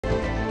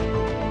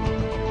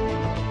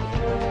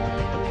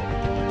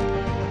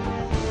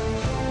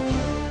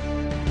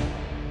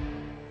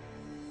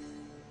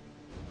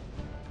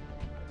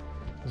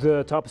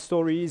The top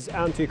stories: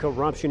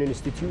 anti-corruption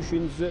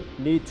institutions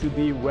need to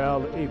be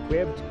well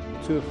equipped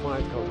to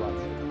fight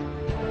corruption.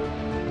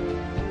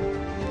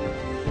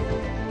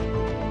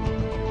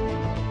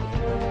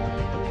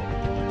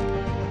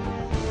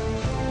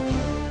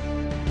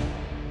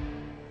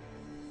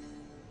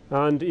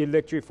 And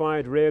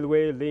electrified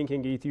railway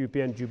linking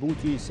Ethiopia and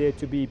Djibouti said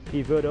to be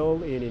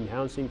pivotal in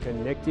enhancing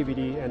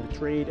connectivity and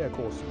trade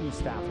across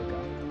East Africa.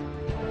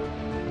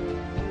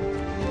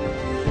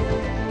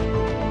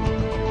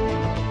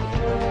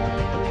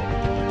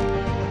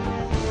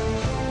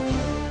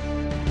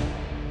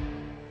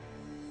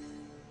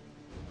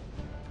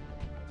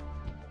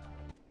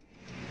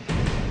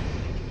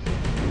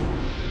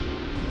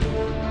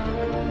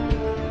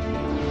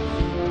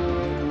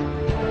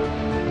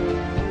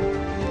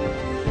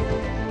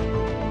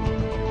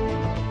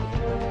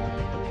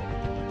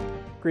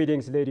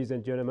 Greetings, ladies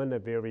and gentlemen. A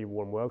very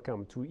warm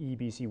welcome to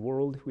EBC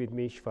World with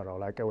me, Shfarao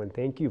Lakaw, and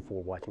thank you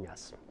for watching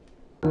us.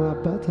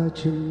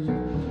 አባታችን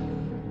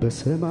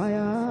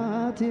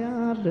በሰማያት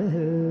ያለ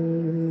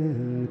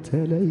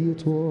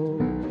ተለይቶ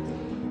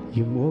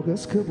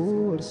ይሞገስ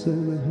ክቡር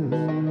ስምህ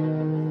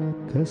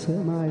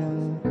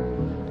ከሰማያት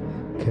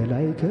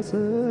ከላይ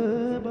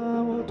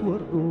ከጸባዖት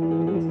ወርዶ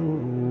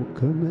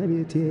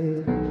ከመቤቴ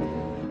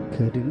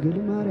ከድንግል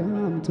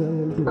ማርያም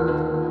ተወልዶ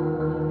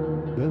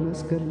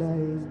በመስቀል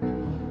ላይ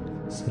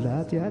ስለ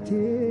ኃጢአቴ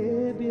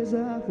ቤዛ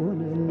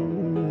ሆነ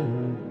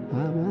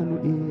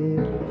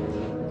አማኑኤል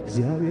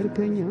እግዚአብሔር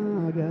ከኛ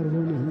ጋር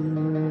ሆነ።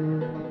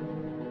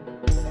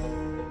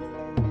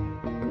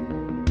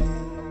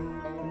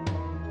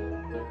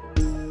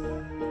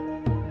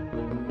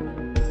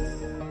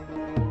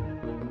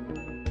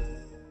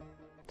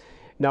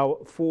 Now,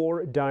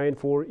 4 Dine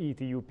for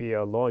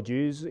Ethiopia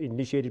lodges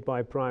initiated by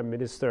Prime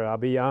Minister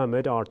Abiy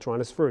Ahmed are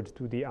transferred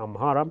to the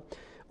Amhara,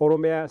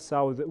 Oromia,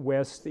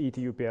 Southwest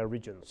Ethiopia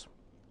regions.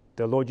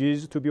 The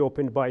lodges to be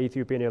opened by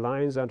Ethiopian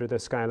Airlines under the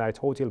Skylight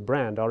Hotel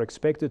brand are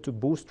expected to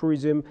boost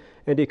tourism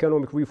and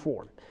economic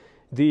reform.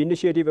 The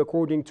initiative,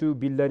 according to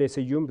Billane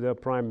Seyum, the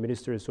Prime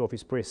Minister's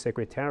Office Press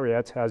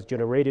Secretariat, has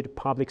generated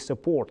public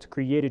support,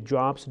 created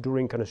jobs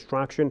during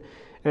construction,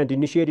 and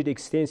initiated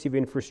extensive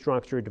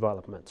infrastructure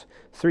development.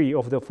 3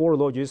 of the 4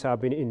 lodges have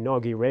been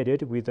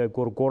inaugurated, with the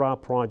Gorgora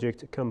project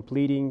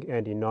completing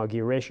and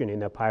inauguration in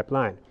the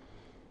pipeline.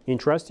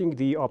 Entrusting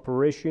the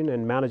operation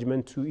and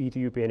management to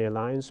Ethiopian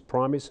Airlines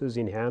promises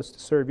enhanced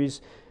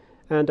service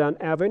and an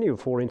avenue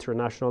for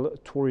international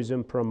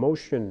tourism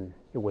promotion,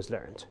 it was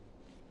learned.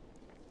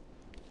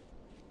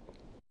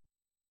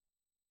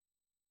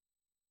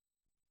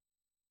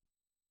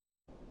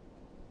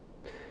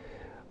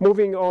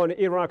 Moving on,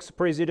 Iraq's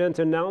president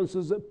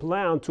announces a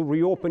plan to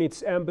reopen its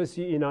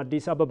embassy in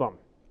Addis Ababa,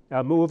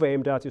 a move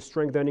aimed at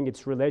strengthening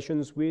its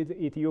relations with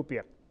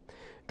Ethiopia.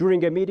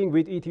 During a meeting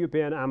with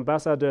Ethiopian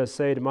Ambassador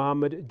Said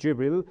Mohammed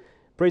Jibril,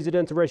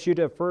 President Rashid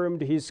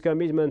affirmed his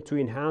commitment to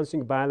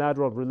enhancing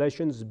bilateral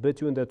relations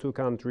between the two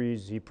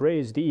countries. He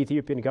praised the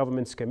Ethiopian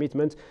government's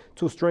commitment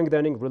to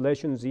strengthening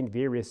relations in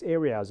various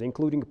areas,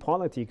 including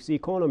politics,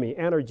 economy,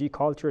 energy,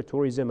 culture,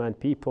 tourism, and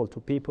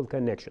people-to-people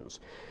connections.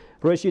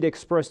 Rashid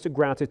expressed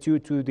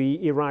gratitude to the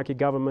Iraqi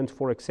government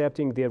for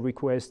accepting their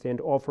request and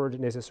offered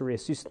necessary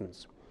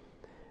assistance.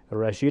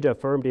 Rashid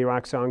affirmed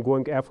Iraq's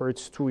ongoing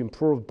efforts to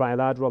improve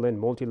bilateral and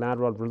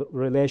multilateral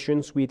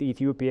relations with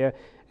Ethiopia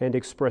and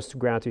expressed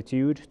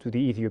gratitude to the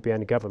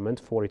Ethiopian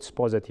government for its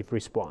positive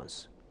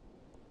response.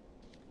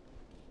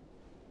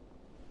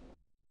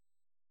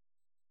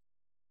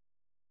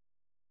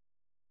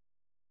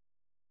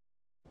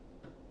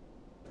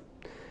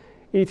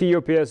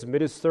 Ethiopia's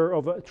Minister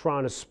of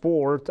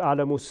Transport,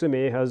 Alemu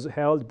Sime, has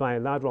held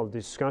bilateral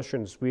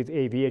discussions with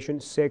aviation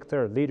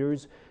sector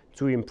leaders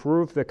to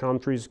improve the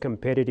country's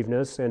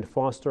competitiveness and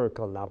foster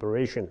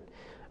collaboration.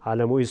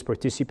 Alemu is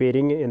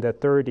participating in the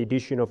 3rd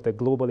edition of the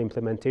Global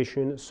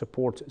Implementation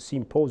Support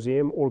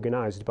Symposium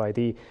organized by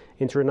the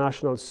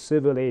International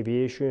Civil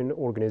Aviation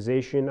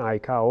Organization,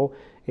 ICAO,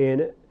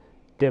 in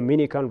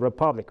Dominican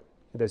Republic.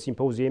 The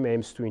symposium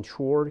aims to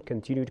ensure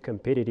continued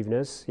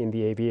competitiveness in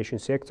the aviation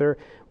sector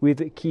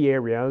with key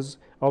areas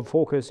of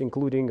focus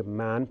including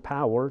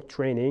manpower,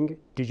 training,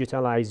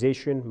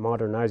 digitalization,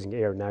 modernizing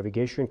air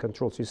navigation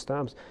control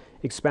systems,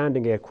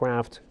 expanding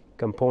aircraft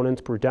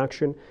component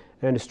production,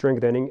 and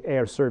strengthening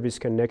air service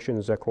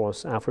connections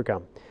across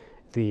Africa.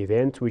 The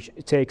event, which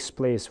takes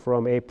place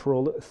from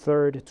April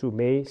 3rd to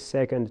May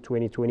 2nd,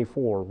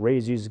 2024,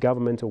 raises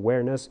government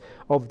awareness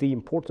of the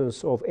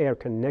importance of air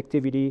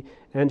connectivity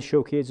and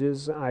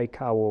showcases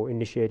ICAO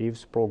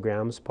initiatives,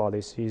 programs,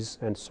 policies,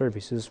 and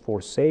services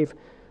for safe,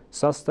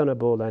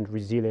 sustainable, and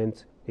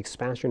resilient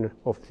expansion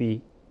of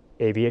the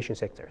aviation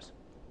sectors.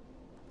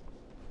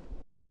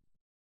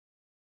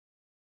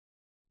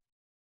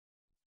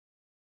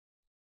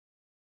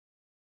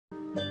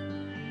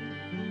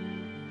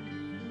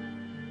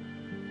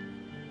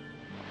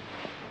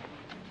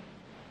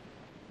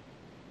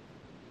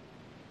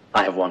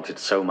 I have wanted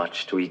so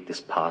much to eat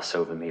this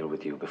Passover meal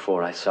with you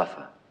before I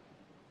suffer.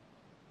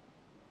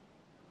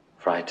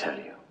 For I tell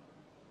you,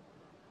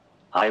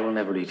 I will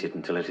never eat it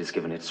until it is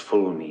given its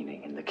full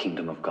meaning in the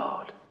kingdom of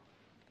God.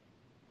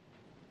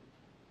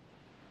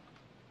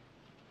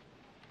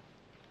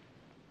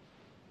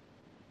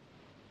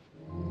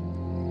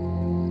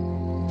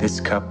 This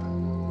cup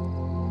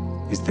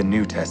is the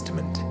New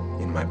Testament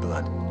in my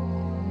blood,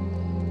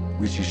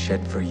 which is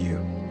shed for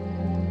you.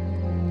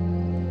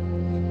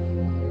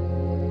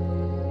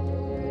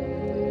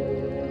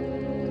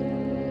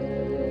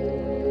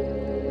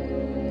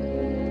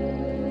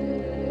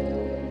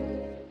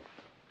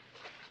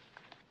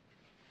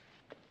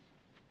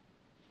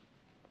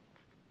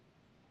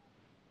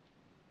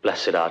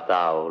 Blessed art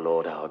thou, O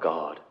Lord our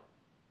God,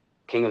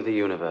 King of the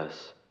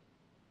universe,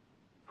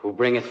 who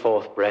bringeth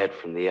forth bread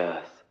from the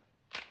earth.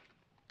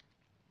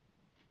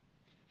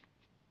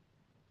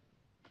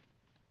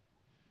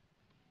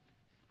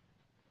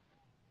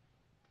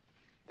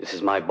 This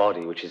is my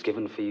body, which is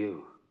given for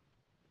you.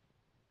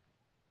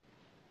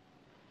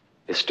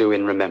 This do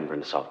in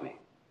remembrance of me.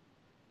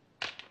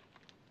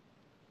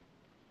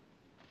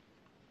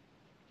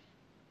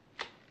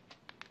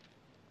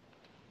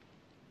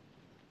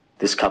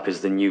 This cup is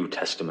the New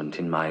Testament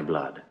in my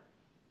blood,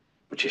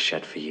 which is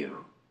shed for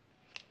you.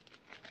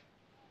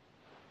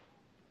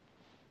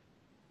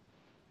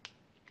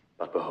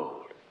 But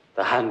behold,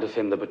 the hand of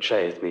him that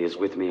betrayeth me is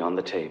with me on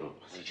the table.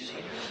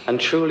 And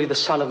truly the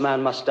Son of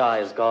Man must die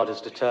as God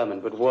has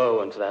determined, but woe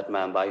unto that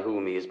man by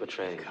whom he is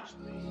betrayed.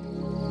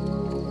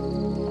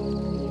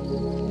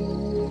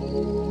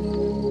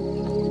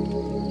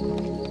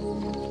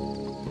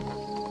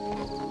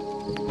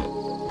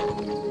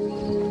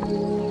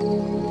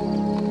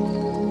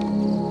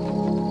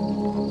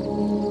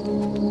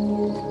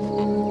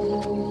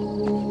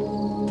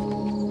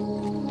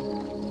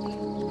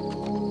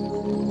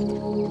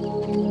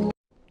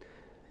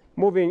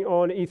 Moving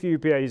on,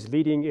 Ethiopia is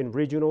leading in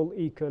regional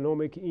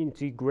economic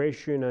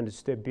integration and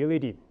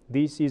stability.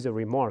 This is a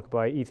remark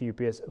by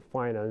Ethiopia's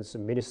Finance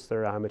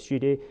Minister Ahmed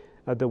Shide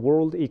at the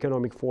World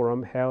Economic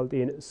Forum held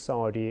in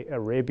Saudi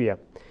Arabia.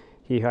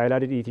 He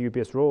highlighted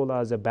Ethiopia's role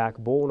as a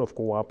backbone of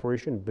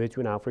cooperation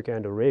between Africa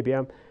and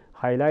Arabia,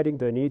 highlighting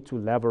the need to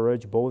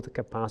leverage both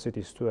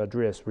capacities to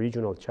address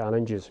regional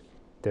challenges.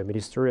 The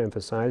minister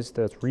emphasized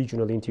that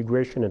regional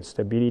integration and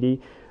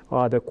stability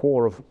are the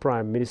core of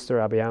Prime Minister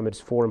Abiy Ahmed's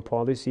foreign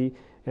policy,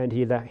 and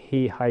he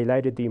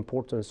highlighted the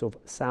importance of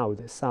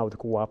South-South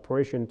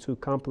cooperation to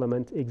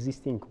complement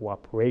existing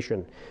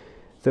cooperation.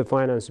 The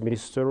finance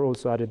minister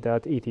also added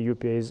that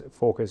Ethiopia is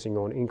focusing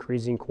on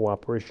increasing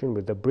cooperation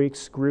with the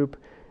BRICS group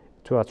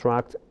to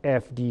attract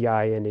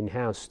FDI and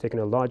enhance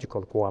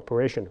technological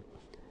cooperation.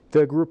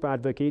 The group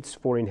advocates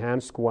for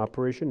enhanced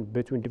cooperation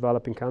between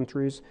developing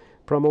countries,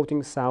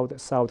 promoting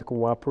South-South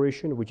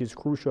cooperation, which is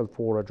crucial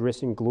for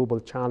addressing global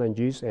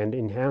challenges and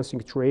enhancing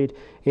trade,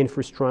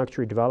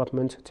 infrastructure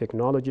development,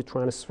 technology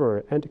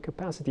transfer, and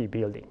capacity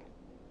building.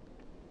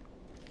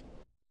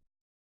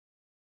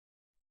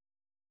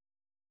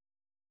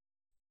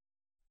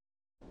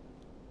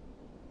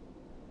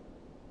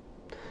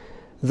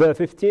 The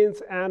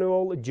 15th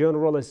Annual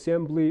General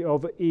Assembly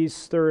of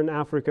Eastern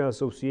Africa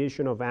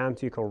Association of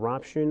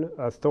Anti-Corruption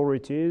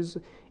Authorities,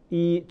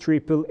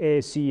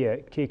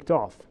 EAACA, kicked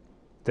off.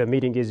 The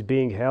meeting is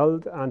being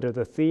held under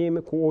the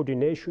theme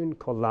Coordination,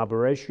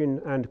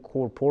 Collaboration, and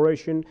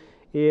Cooperation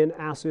in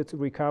Asset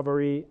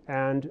Recovery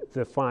and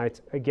the Fight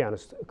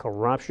Against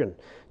Corruption.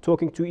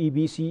 Talking to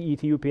EBC,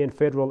 Ethiopian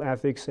Federal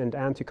Ethics and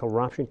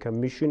Anti-Corruption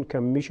Commission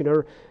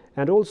Commissioner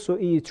and also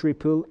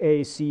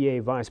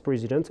EAACA Vice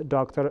President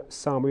Dr.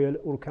 Samuel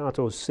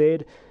Urkato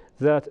said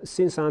that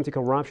since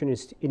anti-corruption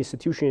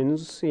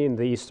institutions in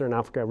the Eastern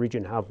Africa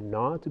region have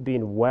not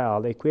been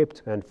well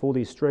equipped and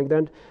fully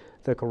strengthened,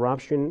 the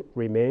corruption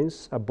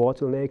remains a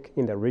bottleneck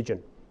in the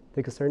region.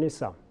 The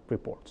Kasernisa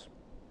reports.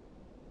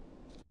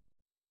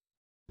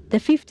 The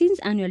 15th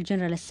Annual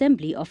General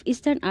Assembly of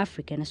Eastern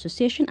African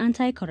Association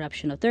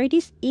Anti-Corruption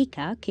Authorities,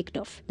 EACA, kicked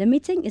off. The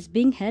meeting is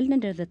being held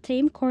under the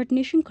theme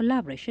Coordination,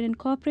 Collaboration and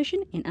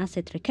Cooperation in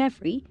Asset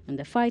Recovery and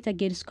the Fight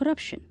Against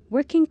Corruption,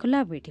 working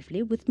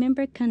collaboratively with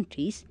member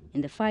countries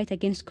in the fight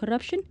against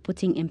corruption,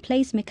 putting in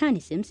place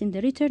mechanisms in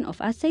the return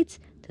of assets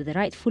to the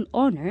rightful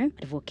owner,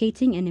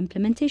 advocating an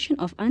implementation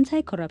of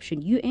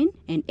anti-corruption UN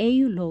and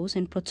AU laws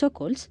and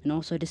protocols, and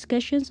also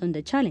discussions on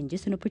the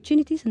challenges and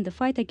opportunities in the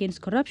fight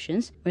against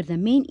corruptions were the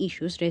main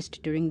issues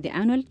raised during the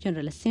Annual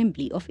General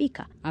Assembly of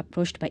EACA,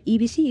 approached by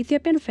EBC,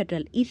 Ethiopian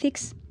Federal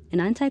Ethics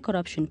and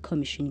Anti-Corruption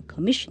Commission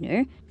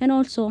Commissioner, and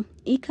also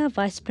EACA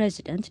Vice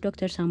President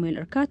Dr.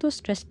 Samuel Urkato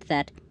stressed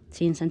that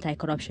since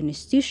anti-corruption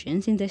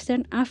institutions in the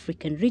Eastern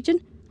African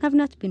region have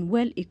not been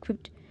well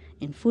equipped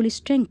and fully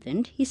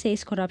strengthened, he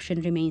says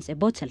corruption remains a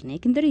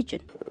bottleneck in the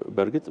region.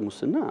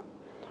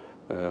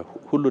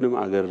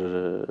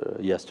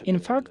 In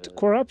fact,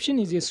 corruption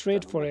is a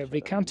threat for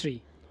every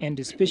country, and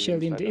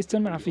especially in the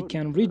Eastern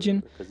African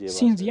region,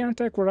 since the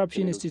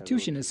anti-corruption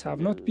institutions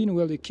have not been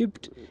well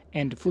equipped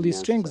and fully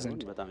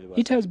strengthened.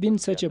 It has been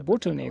such a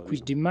bottleneck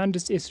which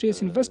demands a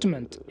serious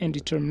investment and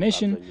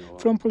determination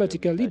from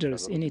political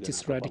leaders in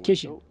its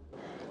eradication.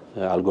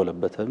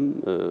 አልጎለበተም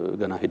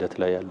ገና ሂደት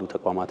ላይ ያሉ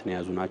ተቋማትን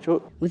የያዙ ናቸው።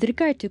 With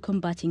regard to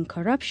combating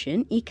corruption,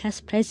 ICA's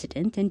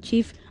president and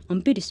chief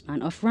ombudsman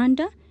of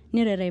Rwanda,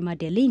 Nirere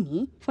Madelini,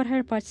 for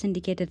her part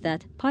indicated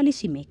that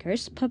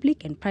policymakers, public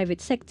and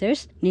private sectors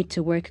need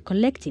to work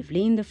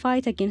collectively in the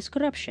fight against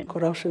corruption.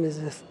 Corruption is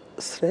a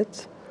threat,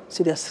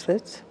 serious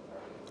threat,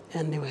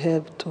 and we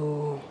have to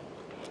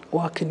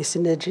work in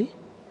synergy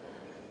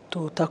to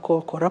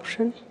tackle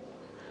corruption.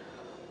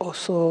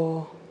 Also,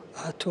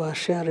 to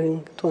ensuring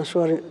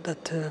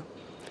that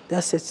the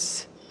assets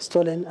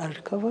stolen are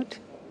recovered,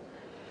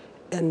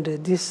 and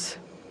this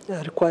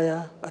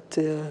require at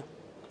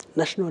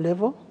national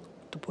level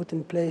to put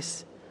in place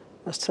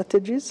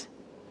strategies.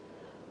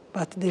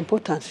 But the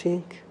important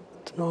thing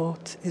to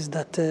note is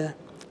that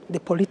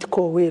the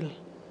political will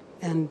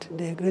and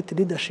the great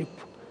leadership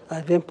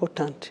are very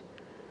important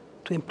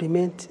to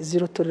implement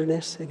zero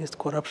tolerance against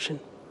corruption.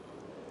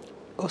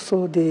 Also,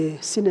 the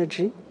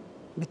synergy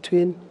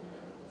between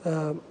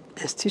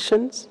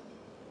institutions,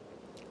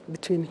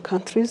 between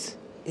countries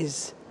is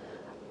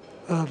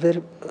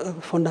very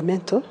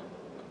fundamental,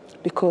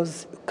 because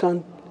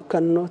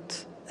cannot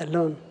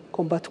alone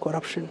combat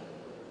corruption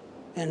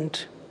and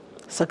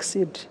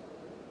succeed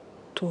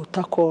to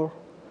tackle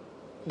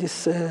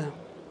this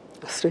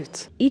threat.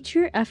 Each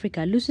year,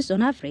 Africa loses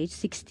on average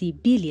 $60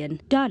 billion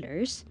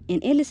in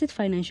illicit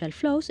financial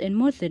flows and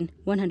more than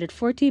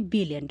 $140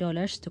 billion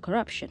to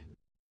corruption.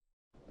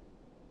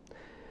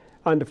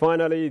 And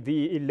finally,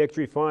 the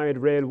electrified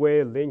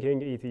railway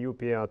linking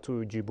Ethiopia to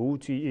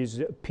Djibouti is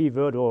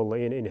pivotal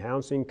in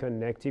enhancing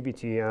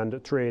connectivity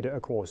and trade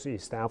across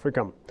East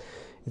Africa.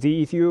 The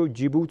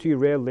Ethio-Djibouti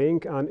rail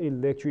link, an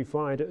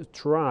electrified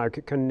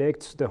track,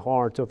 connects the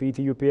heart of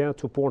Ethiopia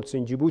to ports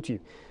in Djibouti.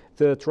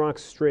 The track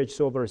stretches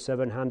over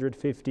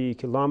 750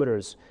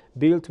 kilometers.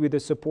 Built with the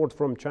support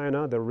from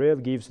China, the rail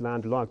gives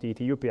landlocked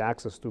Ethiopia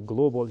access to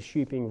global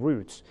shipping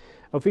routes.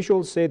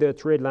 Officials say the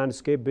trade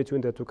landscape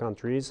between the two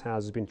countries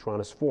has been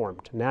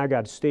transformed.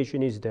 Nagad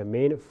Station is the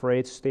main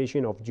freight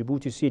station of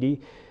Djibouti City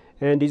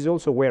and is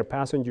also where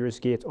passengers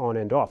get on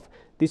and off.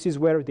 This is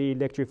where the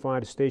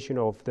electrified station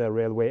of the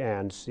railway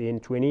ends.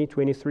 In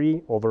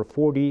 2023, over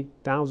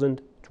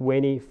 40,000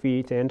 20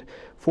 feet and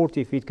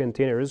 40 feet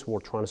containers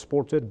were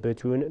transported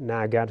between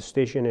Nagad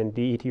Station and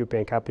the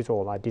Ethiopian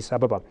capital, Addis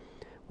Ababa.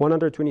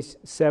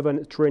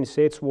 127 train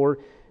sets were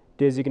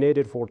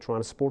designated for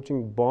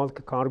transporting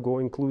bulk cargo,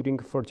 including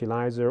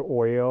fertilizer,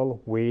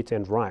 oil, wheat,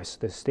 and rice.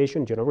 The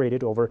station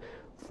generated over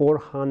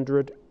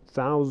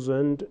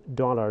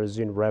 $400,000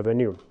 in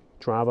revenue.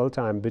 Travel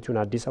time between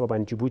Addis Ababa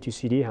and Djibouti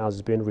City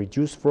has been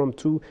reduced from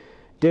 2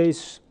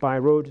 days by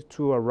road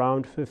to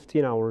around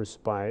 15 hours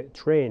by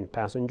train.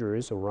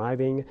 Passengers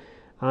arriving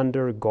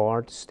under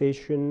Guard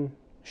Station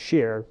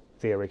share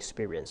their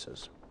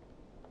experiences.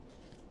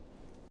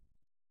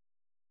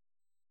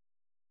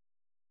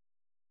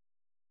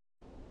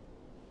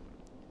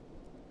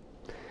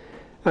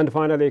 And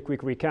finally, a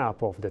quick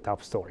recap of the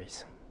top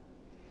stories.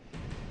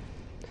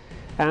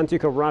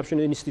 Anti-corruption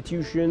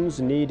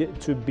institutions need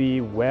to be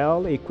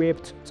well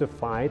equipped to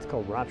fight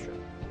corruption.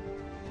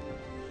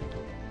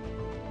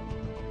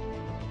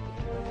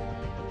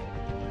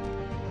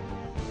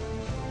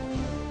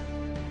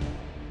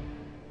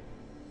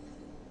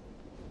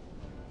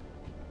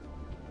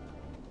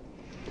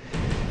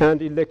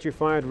 And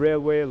electrified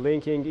railway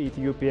linking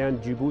Ethiopia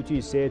and Djibouti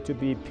is said to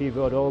be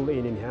pivotal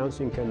in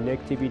enhancing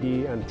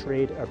connectivity and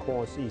trade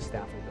across East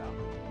Africa.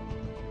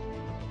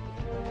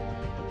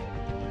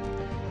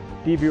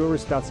 Dear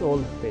viewers, that's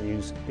all the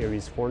news there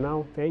is for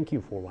now. Thank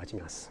you for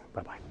watching us.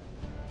 Bye-bye.